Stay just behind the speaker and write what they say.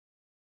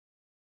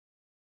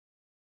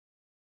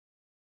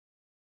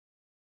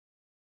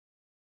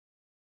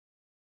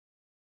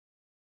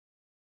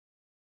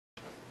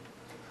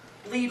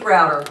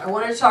Leadrouter. I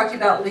wanted to talk to you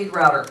about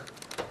Leadrouter.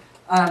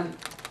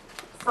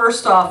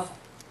 First off,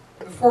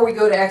 before we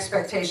go to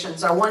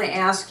expectations, I want to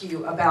ask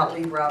you about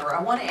Leadrouter.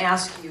 I want to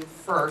ask you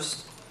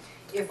first,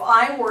 if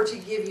I were to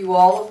give you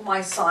all of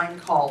my sign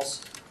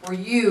calls, or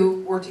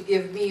you were to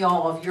give me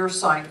all of your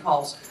sign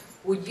calls,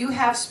 would you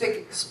have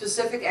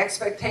specific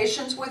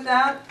expectations with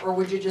that, or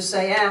would you just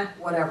say,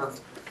 whatever?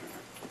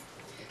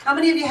 How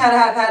many of you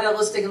have had a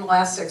listing in the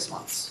last 6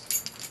 months?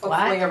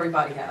 Hopefully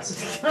everybody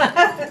has.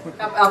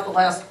 About the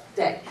last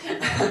day.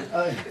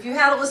 If you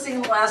had a listing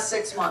in the last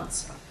 6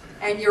 months,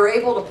 and you're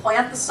able to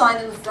plant the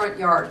sign in the front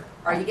yard,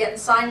 are you getting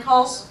sign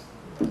calls?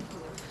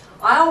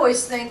 I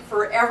always think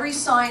for every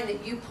sign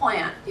that you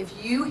plant,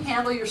 if you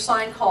handle your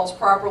sign calls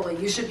properly,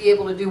 you should be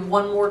able to do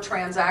one more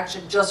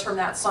transaction just from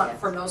that sign,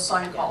 from those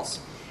sign calls,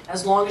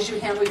 as long as you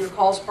handle your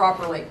calls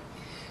properly.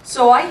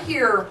 So I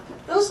hear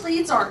those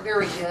leads aren't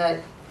very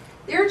good.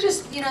 They're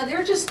just,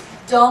 they're just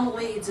dumb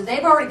leads, and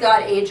they've already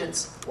got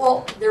agents.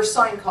 Well, they're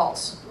sign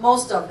calls.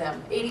 Most of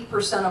them,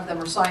 80% of them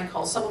are sign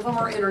calls. Some of them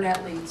are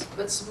internet leads,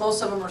 but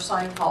most of them are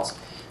sign calls.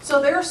 So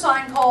they're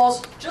sign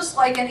calls just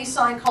like any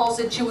sign calls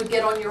that you would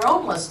get on your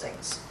own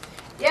listings.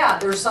 Yeah,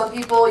 there's some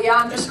people,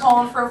 I'm just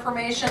calling for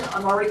information.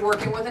 I'm already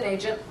working with an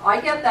agent.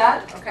 I get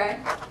that, okay?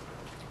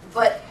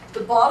 But the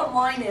bottom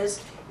line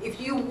is,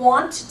 if you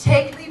want to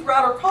take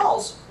Leadrouter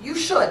calls, you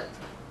should.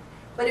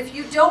 But if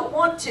you don't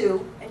want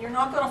to, and you're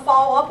not going to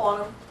follow up on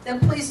them, then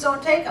please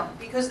don't take them,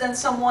 because then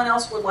someone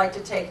else would like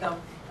to take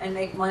them and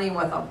make money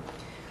with them.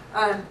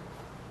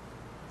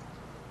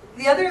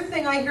 The other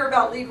thing I hear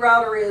about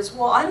Leadrouter is,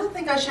 well, I don't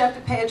think I should have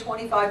to pay a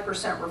 25%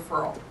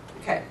 referral.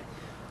 Okay,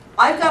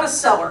 I've got a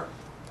seller,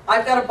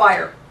 I've got a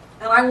buyer,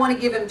 and I want to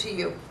give him to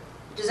you.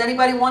 Does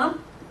anybody want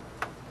him?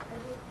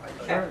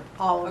 Sure.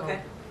 All of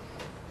them.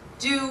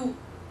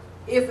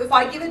 If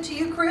I give it to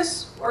you,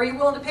 Chris, are you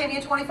willing to pay me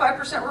a 25%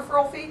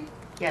 referral fee?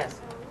 Yes.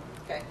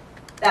 Okay,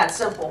 that's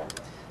simple.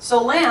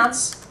 So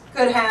Lance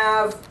could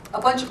have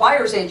a bunch of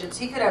buyer's agents.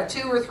 He could have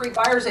 2 or 3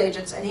 buyer's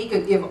agents, and he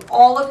could give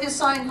all of his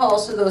sign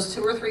calls to those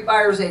 2 or 3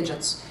 buyer's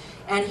agents.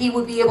 And he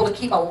would be able to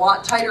keep a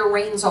lot tighter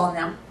reins on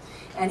them.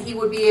 And he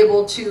would be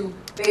able to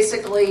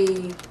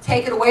basically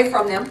take it away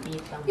from them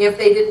if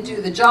they didn't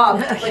do the job.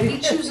 But he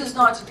chooses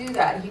not to do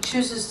that. He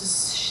chooses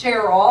to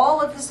share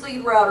all of his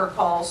Leadrouter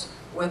calls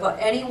with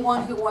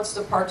anyone who wants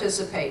to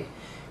participate.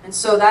 And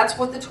so that's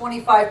what the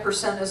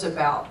 25% is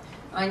about.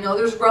 I know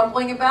there's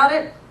grumbling about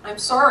it. I'm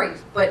sorry,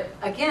 but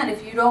again,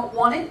 if you don't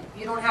want it,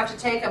 you don't have to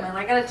take them. And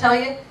I got to tell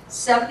you,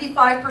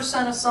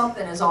 75% of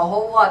something is a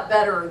whole lot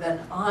better than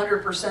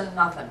 100% of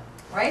nothing,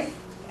 right?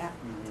 Yeah.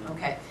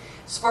 Okay.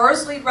 As far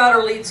as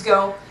Leadrouter leads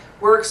go,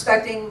 we're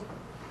expecting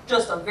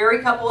just a very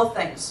couple of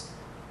things.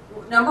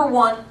 Number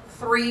 1,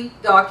 3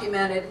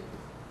 documented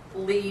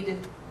lead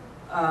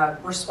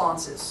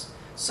responses.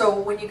 So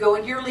when you go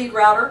into your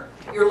Leadrouter,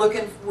 we're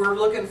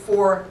looking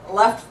for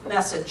left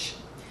message.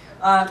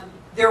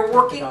 They're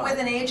working with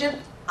an agent.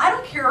 I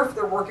don't care if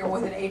they're working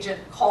with an agent.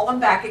 Call them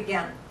back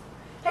again.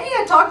 Hey,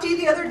 I talked to you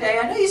the other day.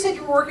 I know you said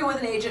you were working with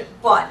an agent,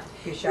 but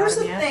here's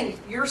the thing.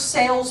 You're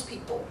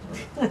salespeople,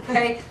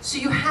 okay? So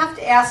you have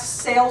to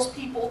ask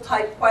salespeople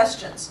type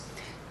questions.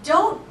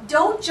 Don't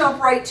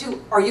jump right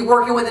to, are you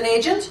working with an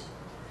agent?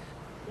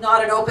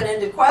 Not an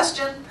open-ended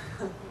question.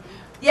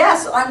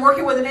 Yes, I'm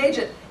working with an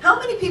agent. How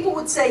many people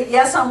would say,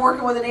 yes, I'm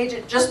working with an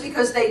agent, just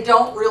because they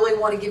don't really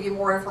want to give you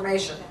more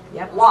information?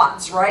 Yep.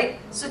 Lots, right?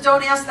 So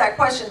don't ask that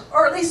question,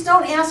 or at least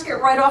don't ask it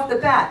right off the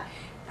bat.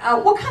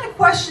 What kind of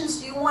questions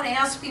do you want to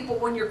ask people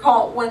when you're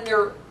calling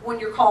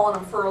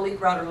them for a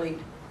Leadrouter lead?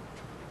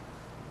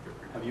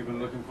 Have you been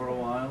looking for a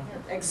while?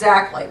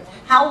 Exactly.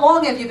 How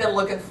long have you been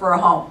looking for a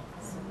home?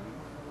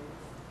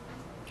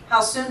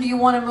 How soon do you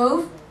want to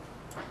move?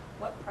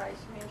 What price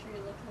range are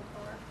you looking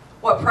for?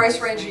 What price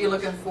range are you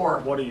looking for?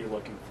 What are you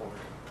looking for?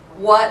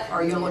 What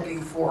are you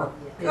looking for?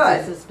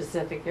 Good. Is this a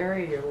specific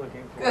area you're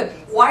looking for? Good.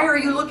 Why are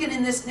you looking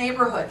in this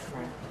neighborhood?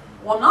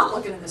 Well, I'm not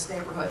looking in this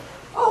neighborhood.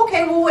 Oh,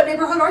 okay. Well, what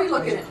neighborhood are you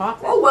looking in?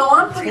 Oh, well,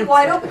 I'm pretty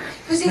wide open.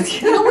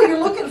 Because you know what you're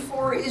looking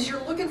for is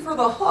you're looking for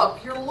the hook.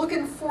 You're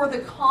looking for the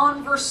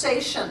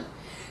conversation.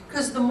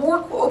 Because the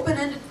more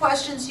open-ended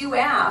questions you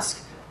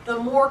ask, the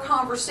more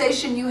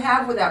conversation you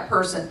have with that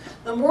person.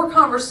 The more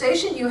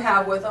conversation you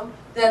have with them,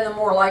 then the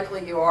more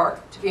likely you are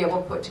to be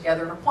able to put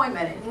together an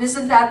appointment. And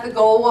isn't that the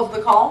goal of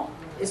the call?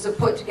 Is to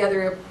put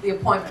together the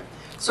appointment.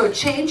 So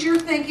change your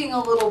thinking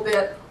a little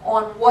bit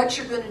on what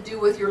you're going to do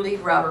with your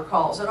Leadrouter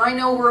calls. And I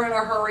know we're in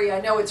a hurry. I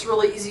know it's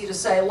really easy to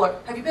say,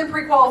 look, have you been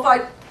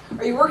pre-qualified?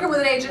 Are you working with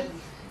an agent?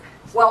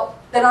 Well,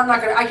 then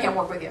I can't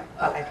work with you.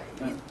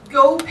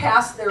 Go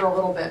past there a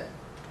little bit.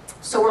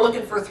 So we're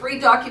looking for 3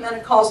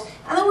 documented calls,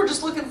 and then we're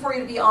just looking for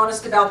you to be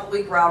honest about the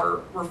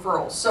Leadrouter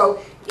referrals.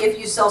 So if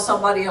you sell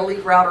somebody a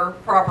Leadrouter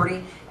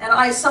property,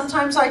 and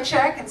sometimes I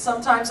check and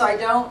sometimes I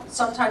don't.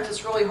 Sometimes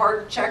it's really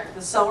hard to check if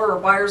the seller or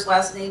buyer's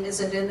last name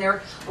isn't in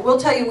there. I will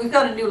tell you, we've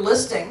got a new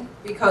listing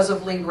because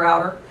of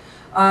Leadrouter.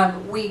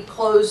 We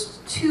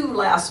closed 2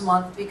 last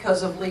month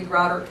because of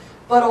Leadrouter.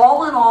 But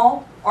all in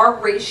all, our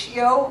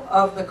ratio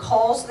of the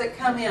calls that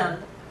come in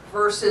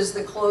versus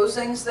the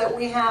closings that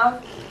we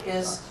have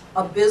is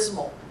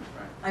abysmal.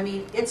 Right. I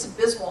mean, it's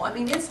abysmal. I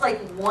mean, it's like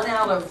It's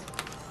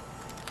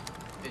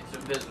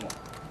abysmal.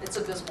 it's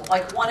abysmal,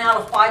 like 1 out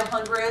of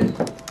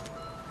 500.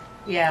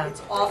 Yeah,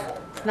 It's awful.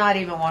 it's not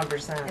even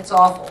 1%. It's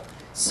awful.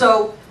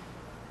 So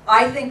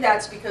I think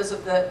that's because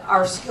of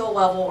our skill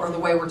level or the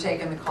way we're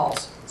taking the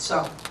calls.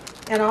 So,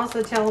 And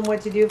also tell them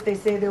what to do if they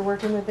say they're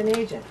working with an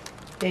agent.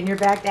 Then you're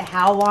back to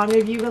how long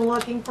have you been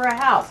looking for a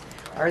house?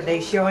 Are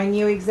they showing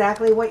you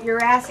exactly what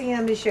you're asking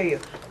them to show you?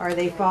 Are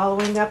they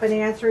following up and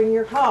answering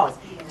your calls?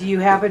 Do you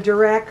have a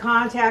direct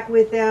contact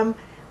with them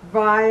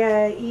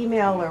via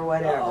email or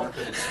whatever?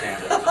 Couldn't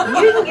stand it.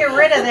 You can get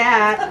rid of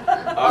that.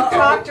 Okay.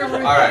 Talk to Ruth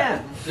All right,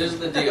 then. this is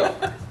the deal.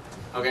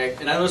 Okay,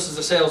 and I know this is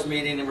a sales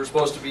meeting and we're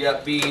supposed to be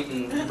upbeat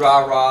and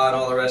rah-rah and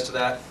all the rest of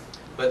that,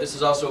 but this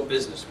is also a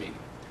business meeting.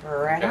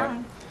 Right Okay.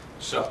 on.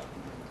 So,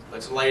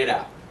 let's lay it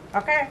out.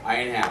 Okay. I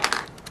ain't having it.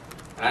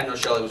 And I know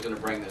Shelly was going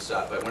to bring this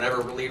up, but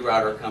whenever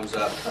Leadrouter comes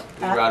up,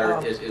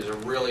 Leadrouter is a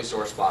really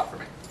sore spot for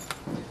me.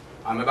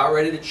 I'm about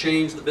ready to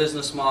change the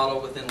business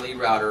model within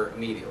Leadrouter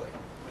immediately.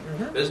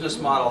 The business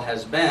model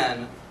has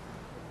been,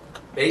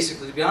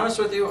 basically, to be honest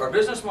with you, our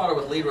business model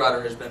with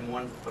Leadrouter has been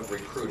one of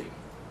recruiting.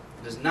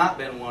 It has not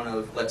been one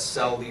of let's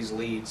sell these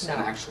leads and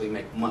No. actually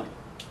make money.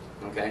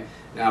 Okay?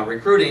 Now,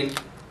 recruiting,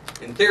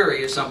 in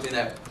theory, is something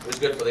that is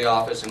good for the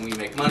office and we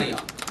make money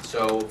on.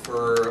 So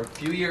for a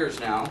few years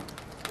now,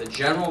 the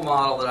general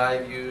model that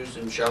I've used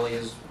and Shelly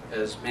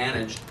has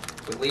managed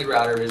with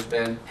Leadrouter has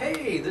been,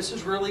 hey, this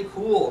is really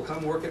cool.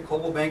 Come work at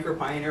Coldwell Banker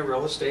Pioneer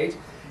Real Estate,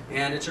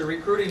 and it's a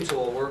recruiting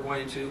tool. We're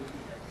going to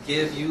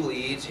give you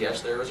leads.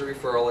 Yes, there is a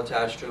referral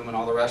attached to them and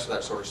all the rest of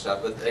that sort of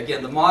stuff. But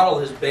again, the model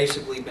has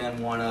basically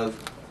been one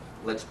of,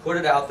 let's put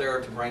it out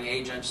there to bring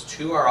agents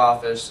to our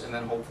office and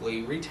then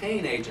hopefully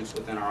retain agents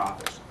within our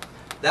office.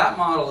 That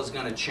model is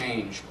going to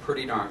change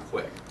pretty darn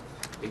quick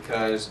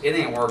because it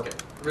ain't working.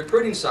 The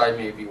recruiting side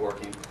may be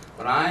working,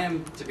 but I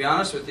am, to be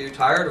honest with you,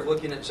 tired of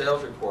looking at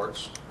sales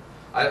reports.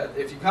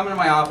 If you come into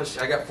my office,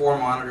 I got 4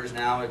 monitors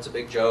now. It's a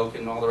big joke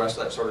and all the rest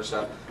of that sort of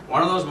stuff.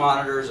 One of those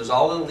monitors is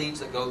all the leads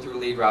that go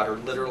through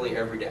Leadrouter literally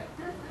every day.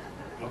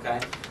 Okay?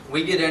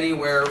 We get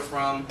anywhere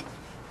from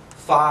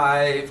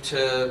 5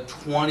 to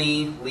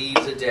 20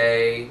 leads a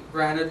day.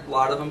 Granted, a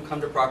lot of them come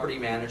to property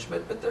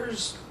management, but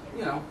there's,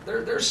 you know,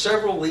 there's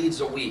several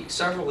leads a week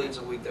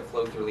that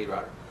flow through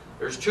Leadrouter.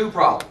 There's 2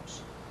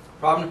 problems.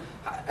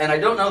 And I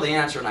don't know the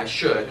answer, and I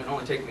should. It'll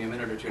only take me a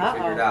minute or 2 to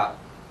figure it out.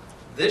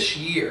 This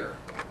year,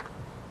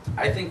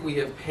 I think we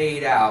have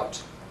paid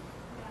out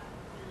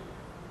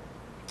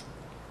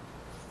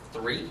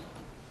 3,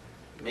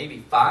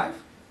 maybe 5,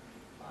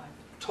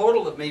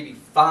 total of maybe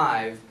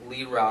 5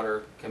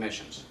 Leadrouter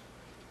commissions.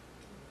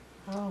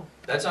 Oh,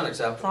 That's it's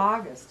unacceptable.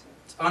 August.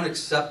 It's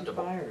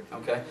unacceptable. Fired.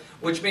 Okay,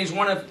 which means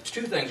one of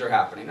 2 things are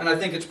happening, and I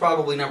think it's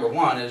probably number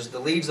 1 is the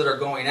leads that are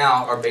going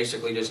out are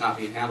basically just not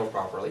being handled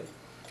properly.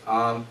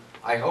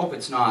 I hope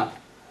it's not,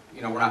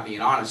 you know, we're not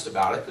being honest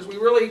about it because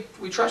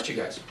we trust you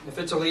guys. If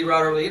it's a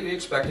Leadrouter lead, we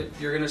expect it.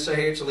 You're going to say,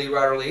 hey, it's a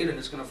Leadrouter lead, and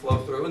it's going to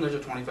flow through, and there's a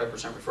 25%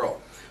 referral.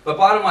 But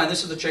bottom line,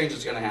 this is the change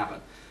that's going to happen.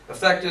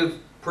 Effective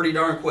pretty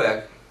darn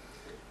quick,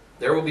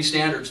 there will be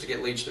standards to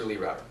get leads through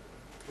Leadrouter.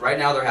 Right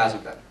now, there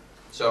hasn't been.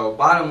 So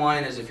bottom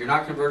line is if you're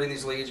not converting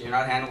these leads, and you're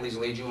not handling these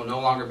leads, you will no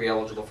longer be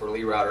eligible for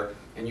Leadrouter,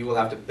 and you will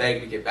have to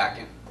beg to get back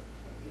in.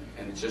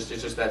 And it's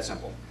just that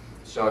simple.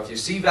 So if you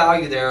see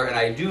value there, and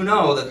I do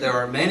know that there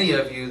are many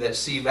of you that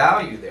see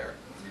value there,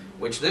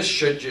 which this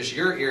should just,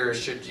 your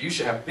ears should, you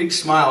should have big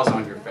smiles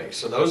on your face.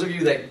 So those of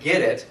you that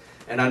get it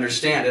and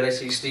understand it, I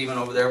see Stephen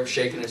over there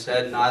shaking his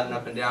head, nodding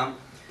up and down,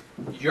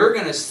 you're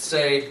going to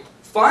say,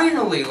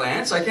 finally,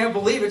 Lance, I can't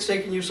believe it's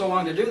taken you so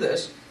long to do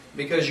this,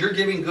 because you're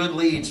giving good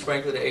leads,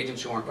 frankly, to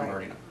agents who aren't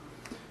converting them.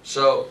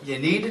 So you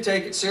need to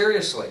take it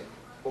seriously.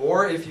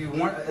 Or if you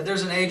want,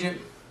 there's an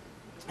agent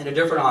in a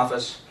different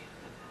office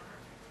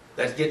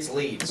that gets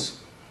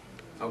leads,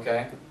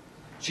 okay?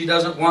 She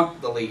doesn't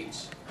want the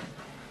leads,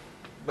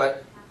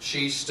 but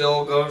she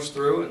still goes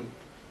through and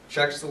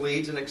checks the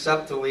leads and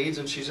accepts the leads,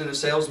 and she's in a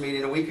sales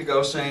meeting a week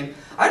ago saying,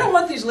 I don't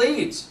want these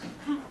leads.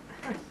 I'm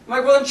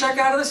like, well, then check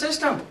out of the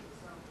system.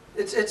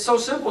 It's so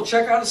simple.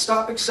 Check out and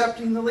stop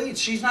accepting the leads.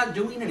 She's not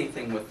doing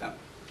anything with them.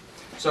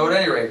 So at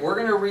any rate, we're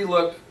going to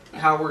relook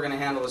how we're going to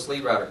handle this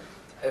Leadrouter.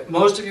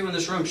 Most of you in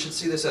this room should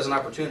see this as an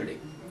opportunity.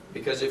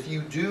 Because if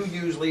you do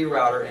use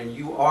Leadrouter and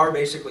you are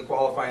basically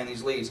qualifying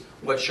these leads,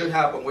 what should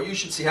happen, what you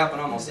should see happen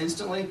almost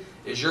instantly,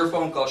 is your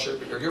phone call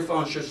should, or your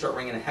phone should start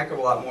ringing a heck of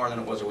a lot more than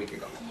it was a week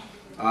ago.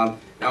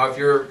 Now, if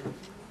you're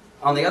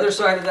on the other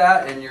side of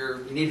that and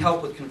you need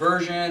help with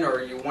conversion,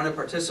 or you want to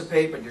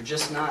participate but you're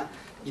just not,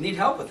 you need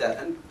help with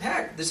that. And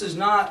heck, this is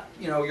not,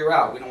 you know, you're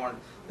out. We don't want.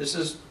 This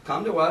is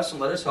come to us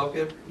and let us help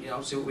you. You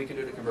know, see what we can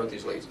do to convert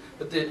these leads.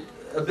 But the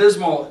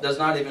abysmal does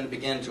not even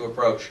begin to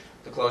approach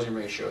the closing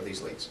ratio of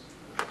these leads.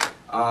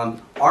 Our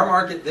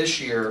market this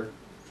year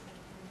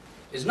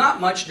is not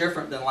much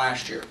different than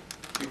last year.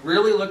 If you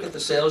really look at the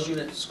sales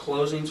units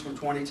closings from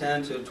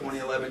 2010 to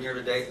 2011 year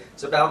to date,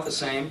 it's about the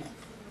same.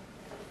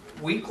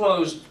 We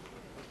closed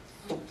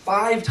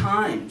 5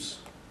 times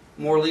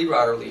more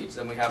Leadrouter leads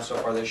than we have so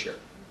far this year,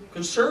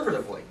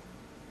 conservatively.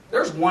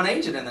 There's one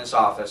agent in this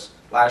office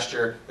last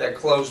year that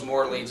closed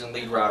more leads in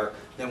Leadrouter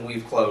than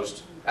we've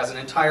closed as an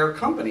entire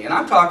company. And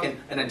I'm talking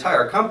an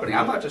entire company.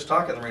 I'm not just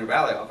talking the Marina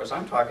Valley office.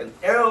 I'm talking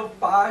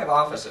 5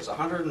 offices,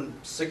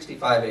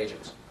 165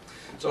 agents.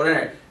 So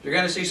anyway, you're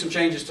going to see some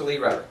changes to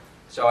Leadrouter.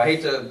 So I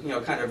hate to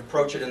kind of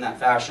approach it in that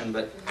fashion,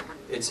 but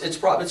it's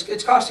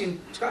costing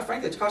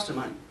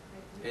money.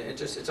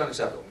 It's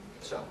unacceptable.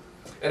 So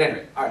at any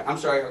rate, all right. I'm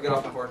sorry. I'll get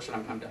off my horse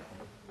and I'm done.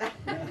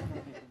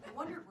 I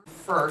wondered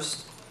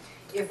first,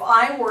 if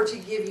I were to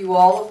give you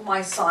all of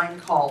my sign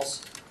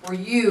calls, or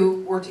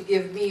you were to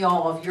give me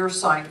all of your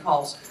sign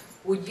calls,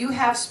 would you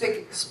have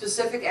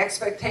specific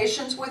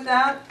expectations with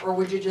that, or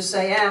would you just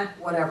say,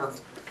 whatever?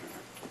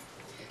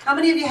 How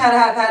many of you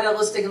have had a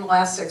listing in the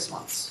last 6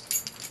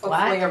 months?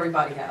 Hopefully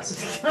everybody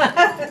has.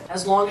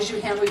 As long as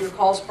you handle your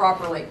calls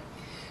properly.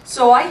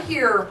 So I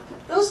hear,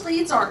 those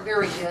leads aren't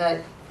very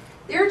good.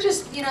 They're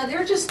just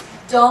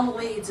dumb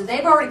leads, and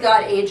they've already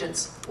got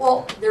agents.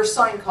 Well, they're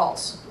sign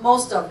calls.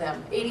 Most of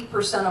them,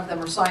 80% of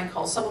them are sign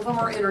calls. Some of them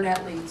are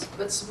internet leads,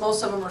 but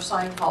most of them are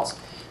sign calls.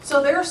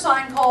 So they're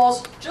sign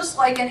calls just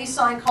like any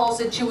sign calls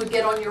that you would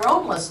get on your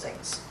own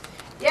listings.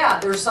 Yeah,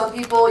 there's some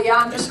people,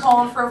 I'm just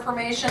calling for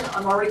information.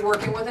 I'm already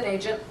working with an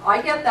agent.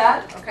 I get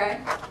that, okay?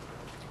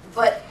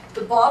 But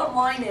the bottom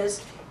line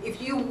is,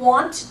 if you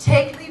want to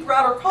take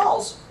Leadrouter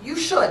calls, you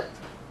should.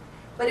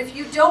 But if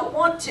you don't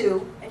want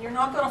to, and you're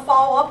not going to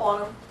follow up on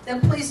them, then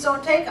please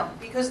don't take them,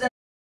 because then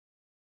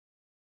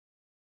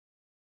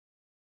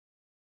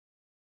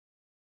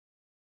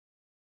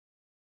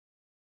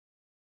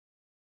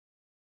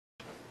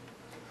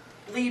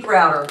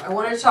Leadrouter. I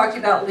wanted to talk to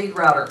you about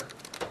Leadrouter.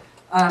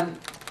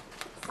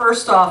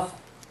 First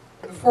off,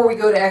 before we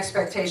go to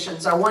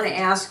expectations, I want to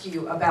ask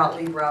you about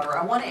Leadrouter.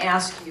 I want to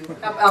ask you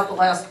about the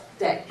last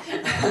day.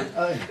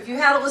 If you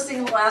had a listing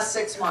in the last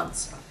 6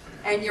 months,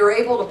 and you're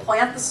able to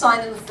plant the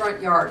sign in the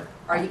front yard,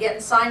 are you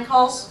getting sign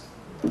calls?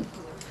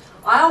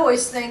 I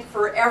always think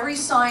for every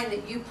sign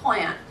that you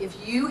plant, if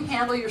you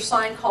handle your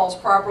sign calls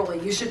properly,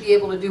 you should be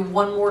able to do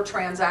one more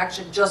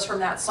transaction just from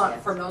that sign,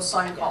 from those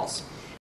sign calls.